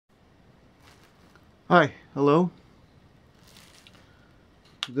Hi, hello.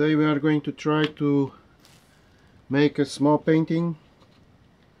 Today we are going to try to make a small painting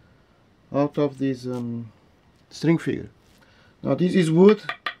out of this string figure. Now this is wood.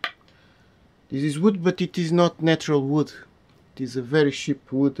 This is wood, but it is not natural wood. It is a very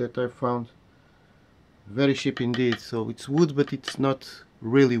cheap wood that I found. Very cheap indeed. So it's wood, but it's not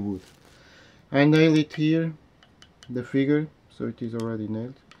really wood. I nailed it here, the figure, so it is already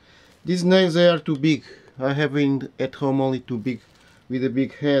nailed. These nails, they are too big. I have at home only too big, with a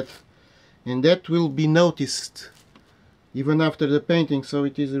big head, and that will be noticed even after the painting, so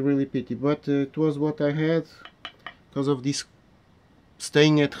it is a really pity, but it was what I had because of this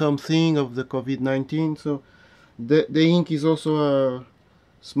staying at home thing of the COVID-19. So the ink is also a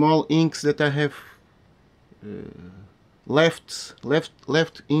small inks that I have left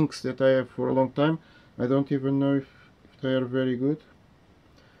inks that I have for a long time. I don't even know if they are very good.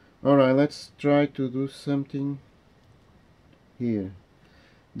 Alright, let's try to do something here.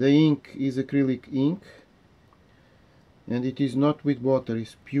 The ink is acrylic ink, and it is not with water,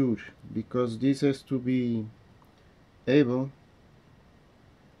 it's pure, because this has to be able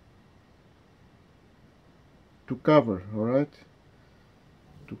to cover, alright?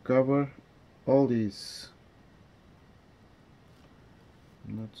 To cover all this.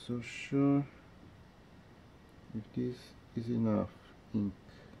 I'm not so sure if this is enough ink.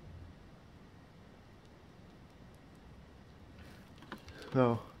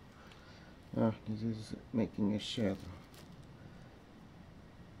 Oh, this is making a shadow.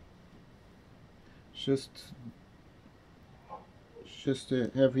 Just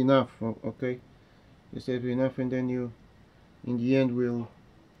have enough, okay? Just have enough, and then you, in the end, will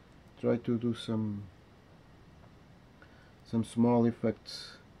try to do some small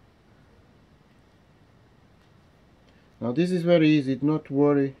effects. Now this is very easy, do not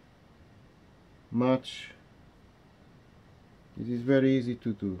worry much. This is very easy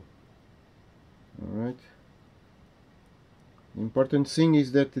to do. Alright. The important thing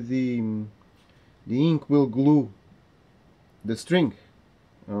is that the ink will glue the string.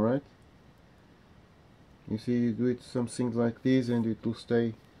 Alright. You see, you do it something like this and it will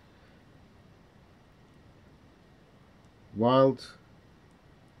stay wild,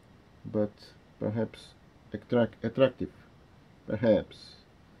 but perhaps attractive. Perhaps.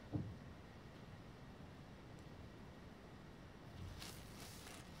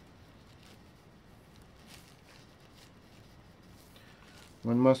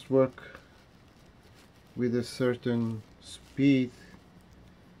 One must work with a certain speed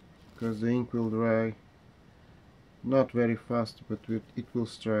because the ink will dry not very fast, but it will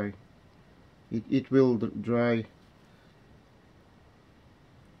dry. It will dry.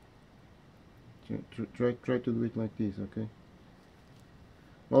 Try to do it like this, okay?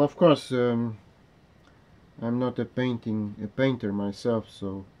 Well, of course, I'm not a painter myself,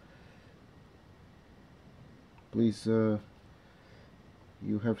 so please,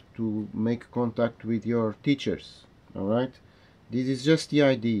 you have to make contact with your teachers. Alright? This is just the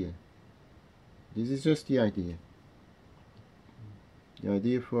idea. This is just the idea. The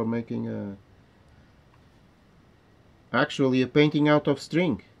idea for making actually a painting out of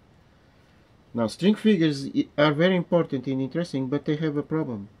string. Now, string figures are very important and interesting, but they have a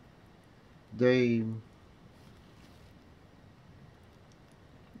problem. They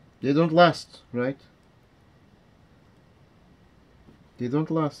don't last, right? They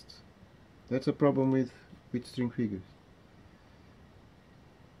don't last. That's a problem with string figures.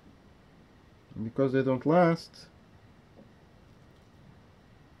 And because they don't last,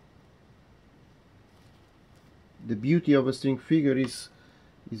 the beauty of a string figure is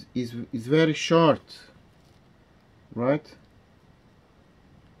very short, right?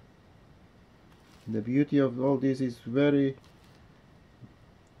 The beauty of all this is it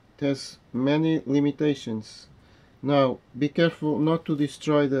has many limitations. Now, be careful not to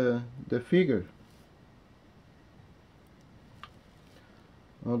destroy the figure.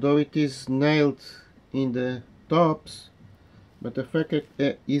 Although it is nailed in the tops, but the fact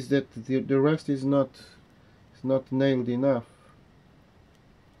is that the rest is not nailed enough.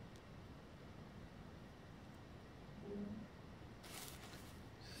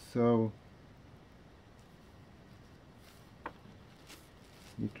 So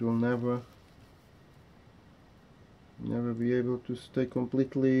it will never be able to stay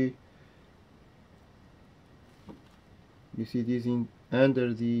completely. You see this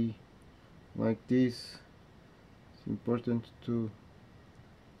under the, like this. It's important to,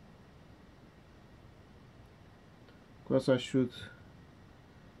 of course I should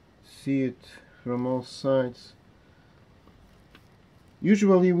see it from all sides.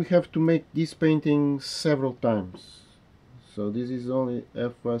 Usually we have to make this painting several times, so this is only a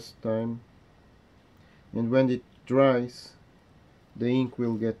first time, and when it dries the ink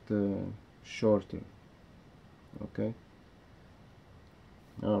will get shorter. Okay,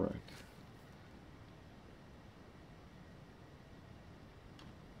 all right.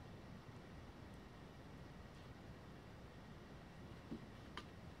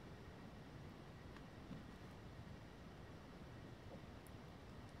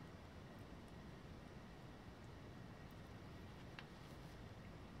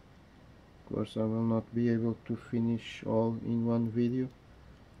 Of course I will not be able to finish all in one video,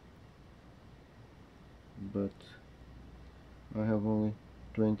 but I have only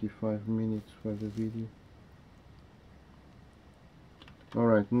 25 minutes for the video.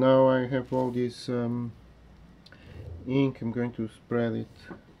 Alright, now I have all this ink. I'm going to spread it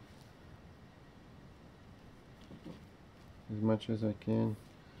as much as I can,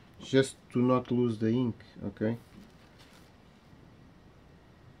 just to not lose the ink, okay?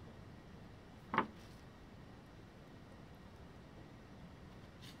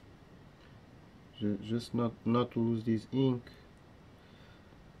 Just not to lose this ink.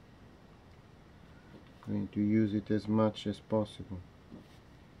 I'm going to use it as much as possible.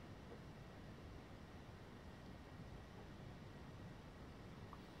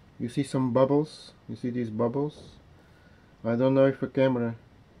 You see some bubbles? You see these bubbles? I don't know if a camera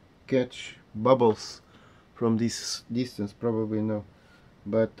catch bubbles from this distance, probably no,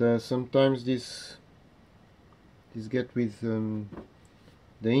 but sometimes this get with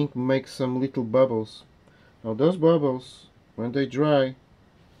the ink makes some little bubbles. Now those bubbles, when they dry,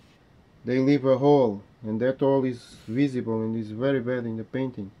 they leave a hole, and that hole is visible and is very bad in the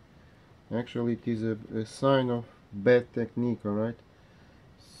painting. Actually it is a sign of bad technique, alright?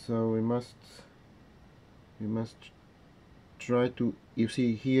 So we must try to, you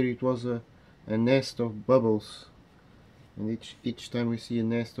see here it was a nest of bubbles, and each time we see a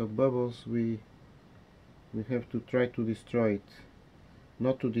nest of bubbles we have to try to destroy it.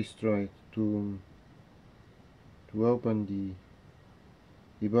 Not to destroy it, to open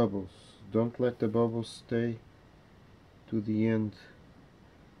the bubbles. Don't let the bubbles stay to the end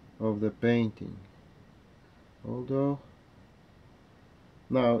of the painting. Although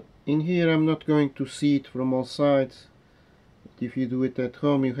now in here I'm not going to see it from all sides. But if you do it at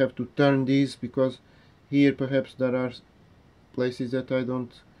home you have to turn these, because here perhaps there are places that I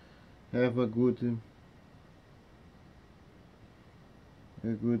don't have a good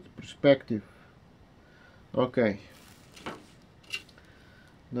perspective. Okay,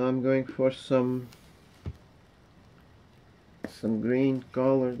 now I'm going for some green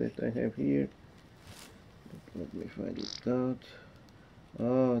color that I have here. Let me find it out.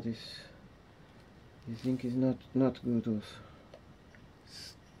 Oh, this ink is not good also.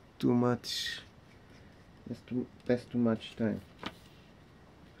 It's too much. That's too much time.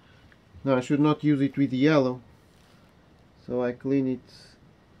 Now I should not use it with yellow, so I clean it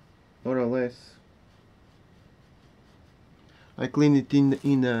more or less. I clean it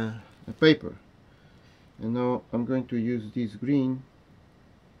in a paper, and now I'm going to use this green,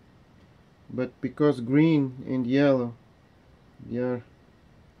 but because green and yellow, they are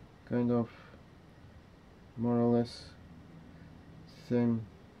kind of more or less same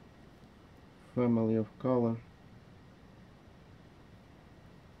family of color,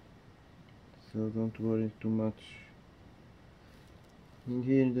 so don't worry too much. In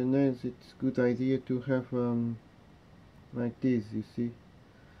here in the nails it's a good idea to have like this, you see,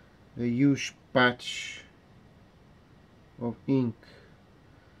 a huge patch of ink.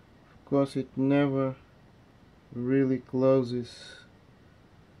 Of course it never really closes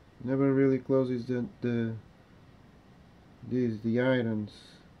the irons,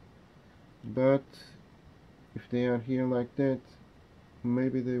 but if they are here like that,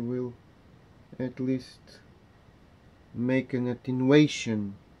 maybe they will at least make an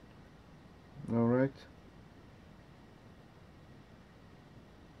attenuation. Alright,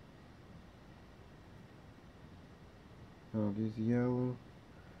 now this yellow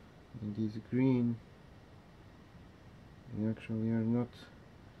and this green, they actually are not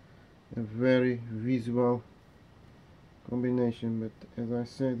a very visual combination, but as I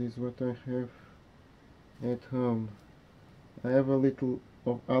said, is what I have at home. I have a little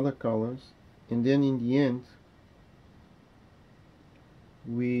of other colors, and then in the end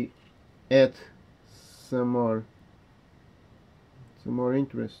we add some more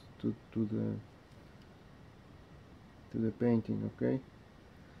interest to the painting. Okay,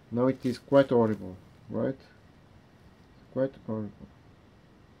 now it is quite horrible, right? Quite horrible.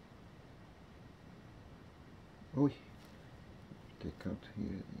 Oh, take out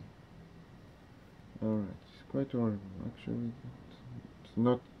here. Alright, it's quite horrible actually. It's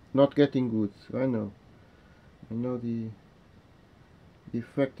not getting good. I know the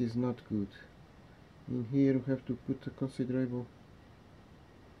effect is not good. In here we have to put a considerable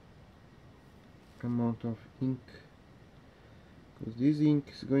amount of ink, because this ink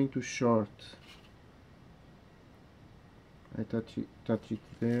is going to short. I touch it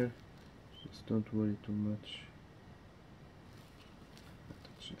there, just don't worry too much.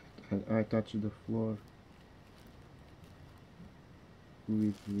 I touch the floor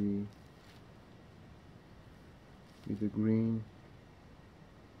with the green.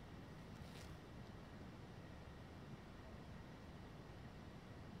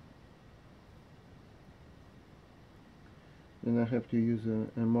 Then I have to use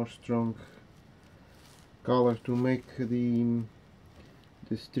a more strong color to make the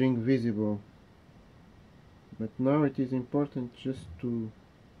string visible. But now it is important just to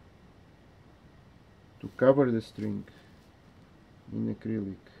cover the string in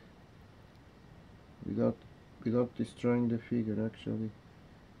acrylic without destroying the figure. Actually,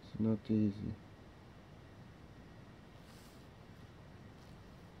 it's not easy.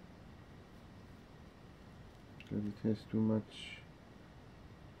 Because it has too much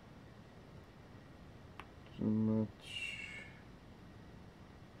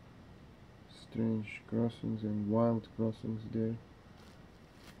strange crossings and wild crossings there.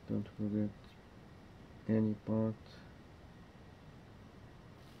 Don't forget any part.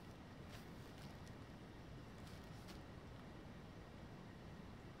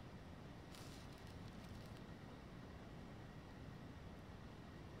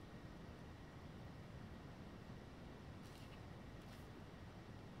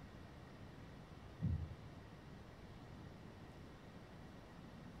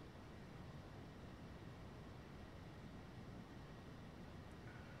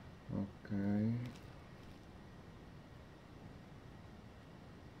 Okay.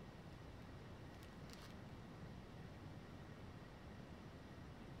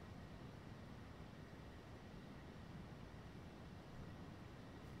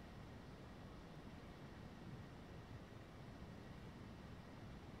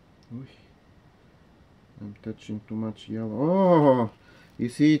 Ooh, I'm touching too much yellow. Oh, you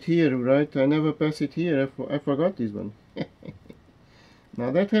see it here, right? I never pass it here. I forgot this one. Now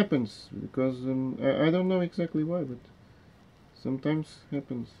that happens because I don't know exactly why, but sometimes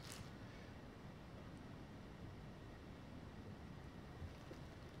happens.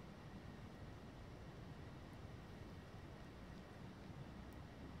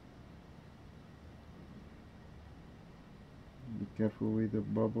 Be careful with the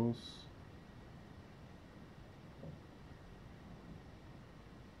bubbles.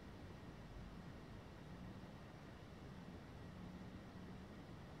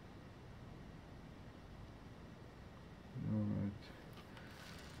 Alright.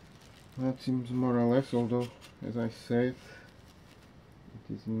 That seems more or less, although, as I said,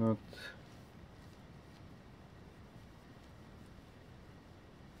 it is not.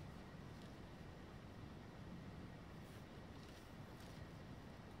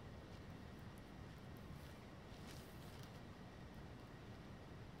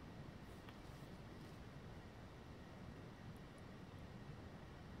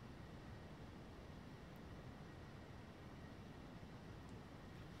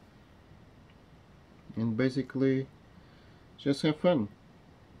 And basically, just have fun.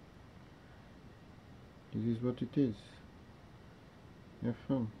 This is what it is. Have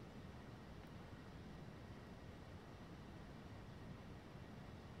fun.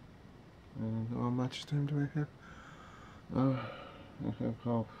 I don't know how much time do I have. I have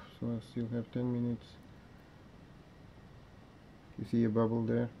half, so I still have 10 minutes. You see a bubble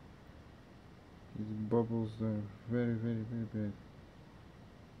there? These bubbles are very, very, very bad.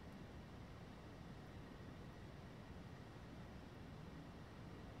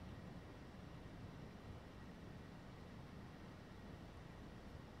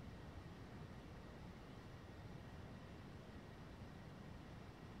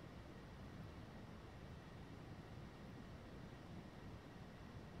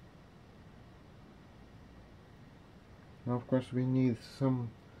 Now of course we need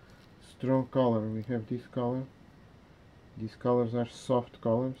some strong color. We have this color. These colors are soft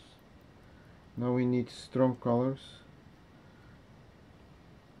colors. Now we need strong colors.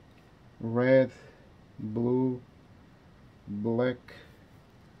 Red, blue, black.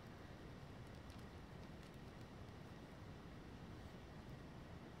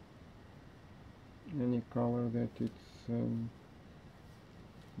 Any color that it's you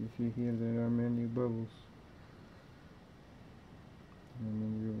see here there are many bubbles. and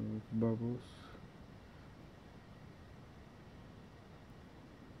then with bubbles.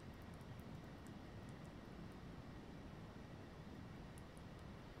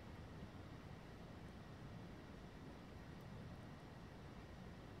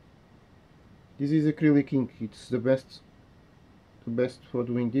 This is acrylic ink. It's the best for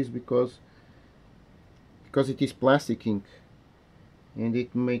doing this because it is plastic ink and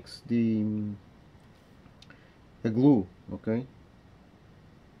it makes a glue. Okay,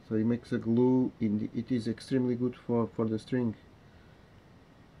 so it makes a glue. It is extremely good for the string.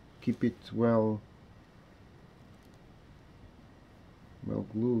 Keep it well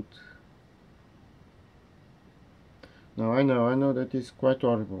glued. Now I know that is quite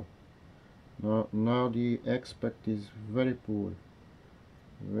horrible. Now the aspect is very poor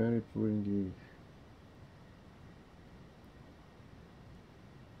indeed.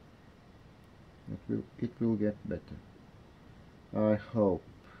 It will get better, I hope.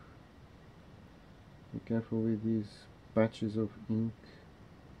 Be careful with these patches of ink,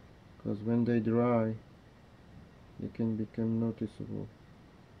 because when they dry they can become noticeable.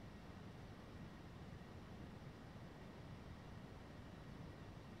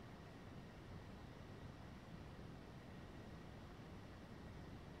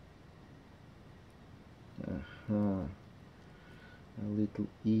 Aha, a little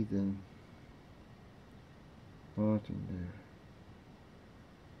Eden part in there.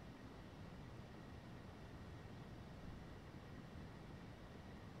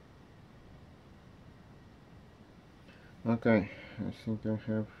 Okay, I think I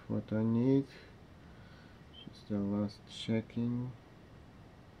have what I need. Just the last checking.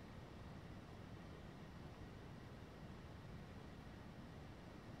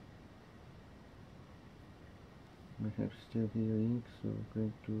 I have still here ink, so I'm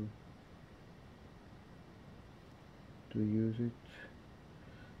going to use it.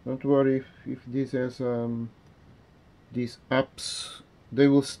 Don't worry if this has these ups, they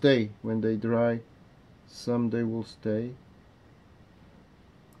will stay when they dry. Some they will stay,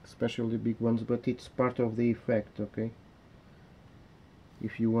 especially big ones, but it's part of the effect. Okay,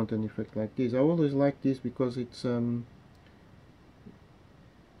 if you want an effect like this, I always like this because it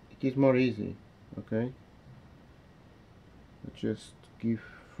is more easy. Okay, just give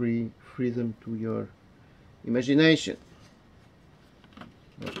freedom to your imagination.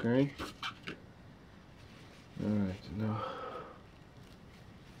 Okay, alright, now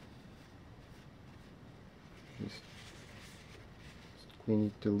just clean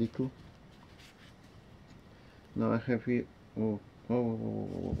it a little. Now I have here,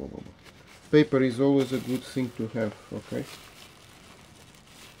 paper is always a good thing to have. Okay,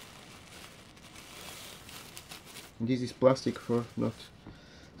 this is plastic for not.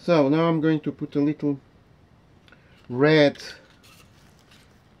 So now I'm going to put a little red.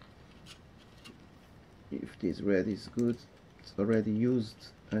 If this red is good, it's already used.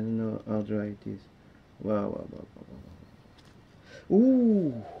 I don't know how dry it is. Wow.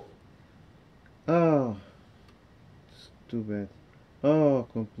 Ooh! Oh, it's too bad. Oh,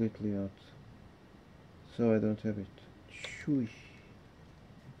 completely out. So I don't have it. Shoosh.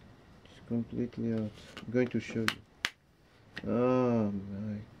 It's completely out. I'm going to show you. Oh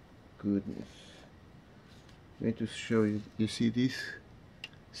my goodness. I'm going to show you. You see this?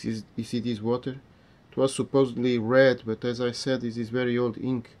 You see this water? It was supposedly red, but as I said, this is very old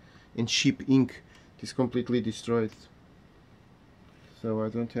ink and cheap ink. It is completely destroyed. So I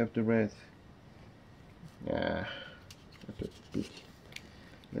don't have the red. Ah, what a pity.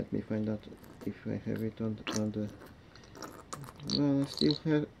 Let me find out if I have it on the. Well,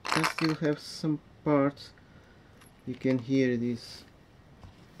 I still have some parts. You can hear this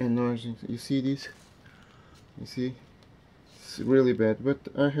annoying. You see this? You see? It's really bad. But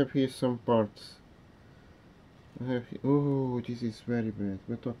I have here some parts. I have. Oh, this is very bad.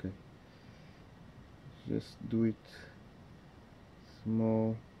 But okay. Just do it.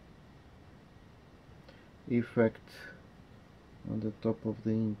 Small effect on the top of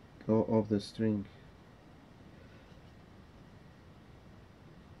the ink of the string.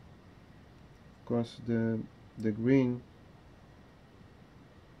 Of course, the green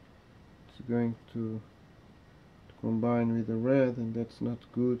is going to combine with the red, and that's not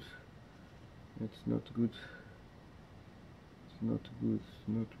good. It's not good. It's not good. It's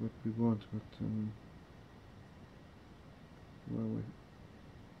not what we want. But well,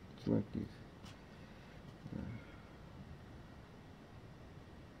 it's like this.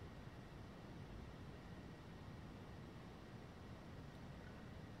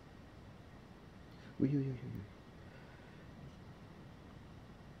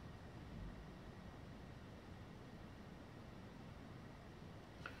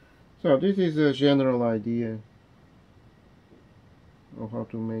 So this is a general idea of how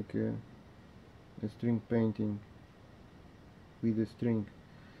to make a string painting with a string.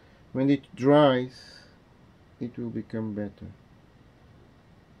 When it dries, it will become better,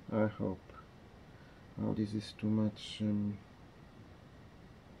 I hope. Oh, this is too much. The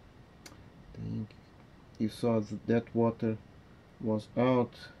ink. You saw that water was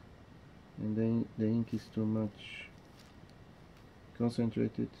out, and then the ink is too much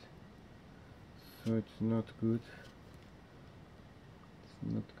concentrated, so it's not good. It's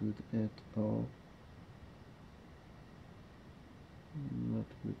not good at all. Not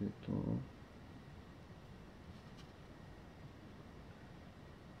good at all.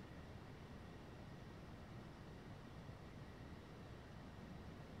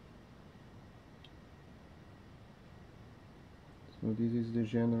 So this is the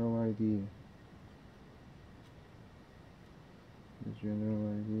general idea. The general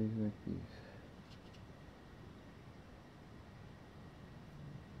idea is like this.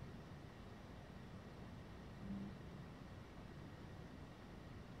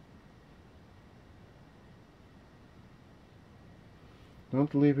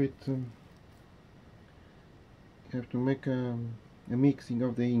 Don't leave it. You have to make a mixing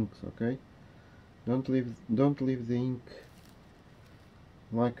of the inks, okay? Don't leave the ink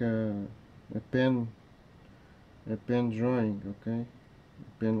like a pen drawing, okay? A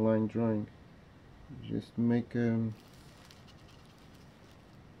pen line drawing. Just make a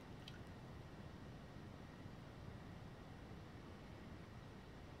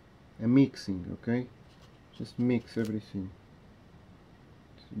mixing, okay? Just mix everything.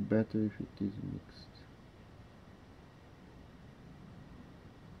 It's better if it is mixed.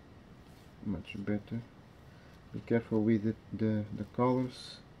 Much better. Be careful with the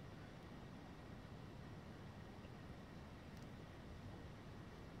colors.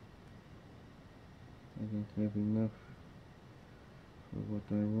 I don't have enough for what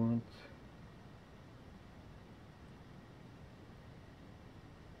I want.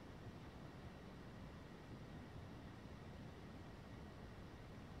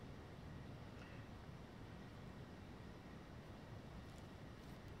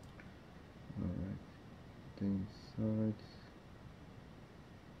 Alright, the insides.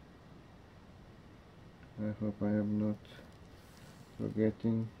 I hope I am not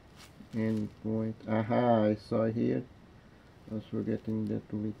forgetting any point. Aha, I saw here. I was forgetting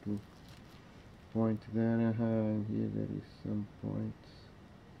that little point there. Aha, and here there is some points.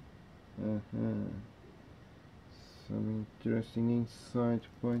 Aha, some interesting inside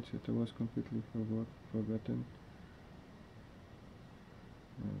points that I was completely forgotten.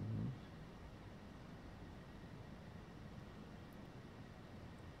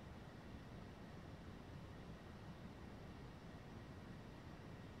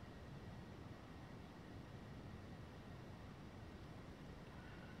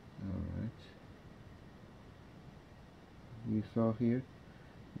 You saw here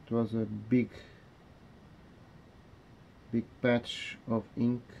it was a big patch of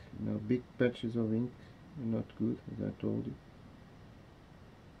ink. Now big patches of ink are not good, as I told you.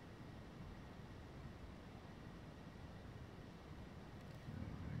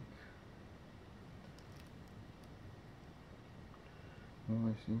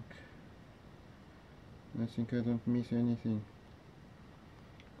 Oh, I think I don't miss anything,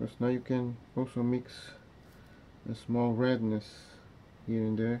 because now you can also mix a small redness here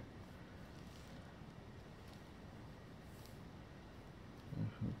and there.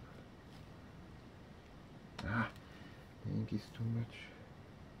 Ah, the ink is too much.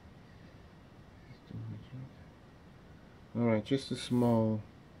 Alright, just a small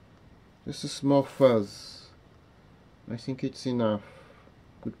fuzz. I think it's enough.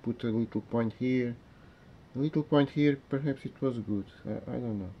 Could put a little point here. A little point here, perhaps it was good. I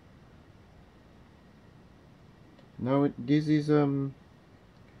don't know. Now this is alright,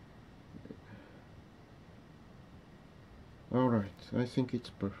 I think it's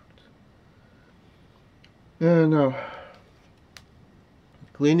perfect. Now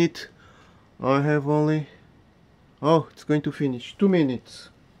clean it. I have only, oh, it's going to finish 2 minutes.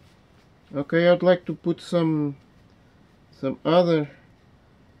 Okay, I'd like to put some other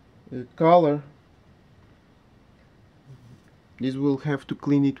color. This will have to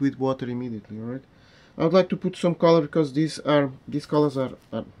clean it with water immediately. Alright, I would like to put some color, because these colors are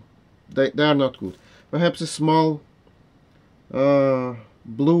they are not good. Perhaps a small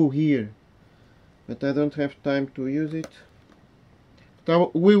blue here, but I don't have time to use it.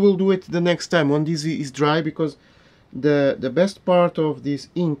 But we will do it the next time when this is dry, because the best part of this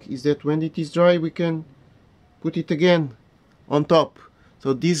ink is that when it is dry we can put it again on top.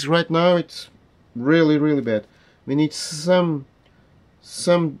 So this right now it's really bad. We need some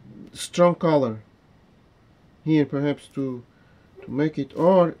strong color here, perhaps to make it,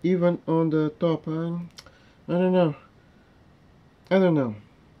 or even on the top. I don't know. I don't know.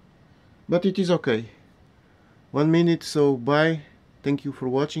 But it is okay. 1 minute, so bye. Thank you for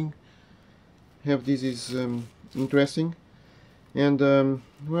watching. Have this is interesting. And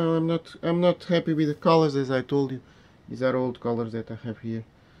well, I'm not happy with the colors, as I told you. These are old colors that I have here.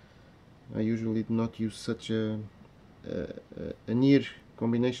 I usually do not use such a near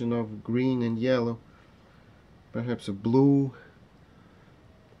combination of green and yellow. Perhaps a blue.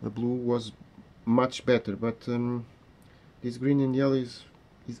 The blue was much better, but this green and yellow is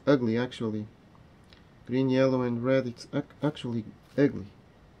ugly actually. Green, yellow and red, it's actually ugly.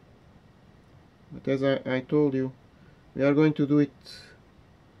 But as I told you, we are going to do it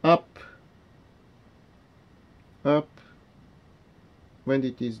up when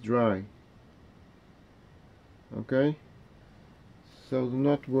it is dry. Okay? So do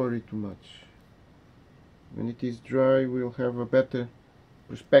not worry too much. When it is dry, we'll have a better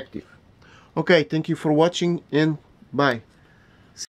perspective. Okay, thank you for watching and bye.